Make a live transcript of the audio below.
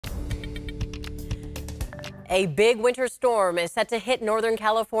A big winter storm is set to hit Northern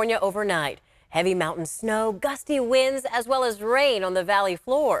California overnight. Heavy mountain snow, gusty winds, as well as rain on the valley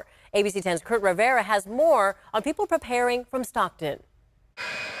floor. ABC 10's Kurt Rivera has more on people preparing from Stockton.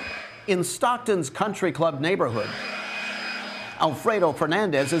 In Stockton's country club neighborhood, Alfredo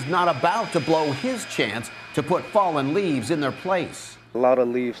Fernandez is not about to blow his chance to put fallen leaves in their place. A lot of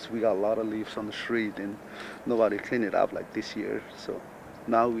leaves, we got a lot of leaves on the street and nobody cleaned it up like this year. So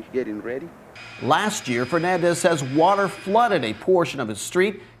now we're getting ready. Last year, Fernandez says water flooded a portion of his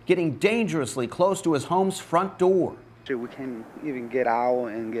street, getting dangerously close to his home's front door. We can't even get out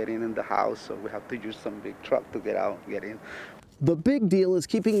and get in the house, so we have to use some big truck to get out and get in. The big deal is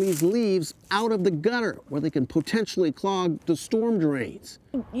keeping these leaves out of the gutter where they can potentially clog the storm drains.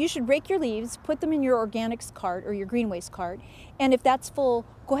 You should rake your leaves, put them in your organics cart or your green waste cart, and if that's full,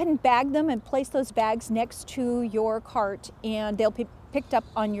 go ahead and bag them and place those bags next to your cart, and they'll be picked up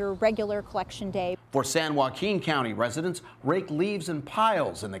on your regular collection day. For San Joaquin County residents, rake leaves in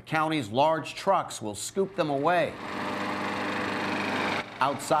piles and the county's large trucks will scoop them away.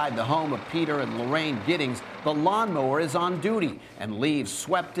 Outside the home of Peter and Lorraine Giddings, the lawnmower is on duty and leaves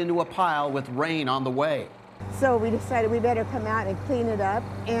swept into a pile with rain on the way. So we decided we better come out and clean it up,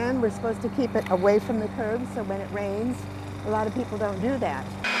 and we're supposed to keep it away from the curb so when it rains, a lot of people don't do that.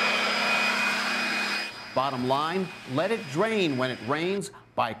 Bottom line, let it drain when it rains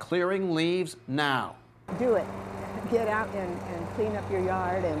by clearing leaves now. Do it. Get out and clean up your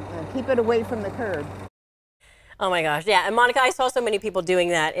yard and keep it away from the curb. Oh my gosh, yeah. And Monica, I saw so many people doing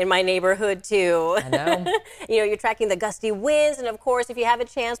that in my neighborhood too. I know. You're tracking the gusty winds, and of course, if you have a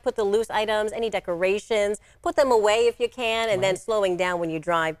chance, put the loose items, any decorations, put them away if you can, and then slowing down when you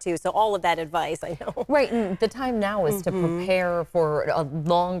drive too. So all of that advice, I know. Right, and the time now is to prepare for a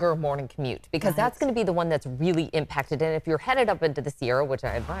longer morning commute, because that's going to be the one that's really impacted. And if you're headed up into the Sierra, which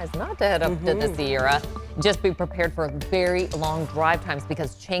I advise not to head up to the Sierra, just be prepared for very long drive times,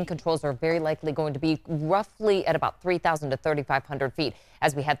 because chain controls are very likely going to be roughly at about 3,000 to 3,500 feet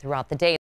as we head throughout the day.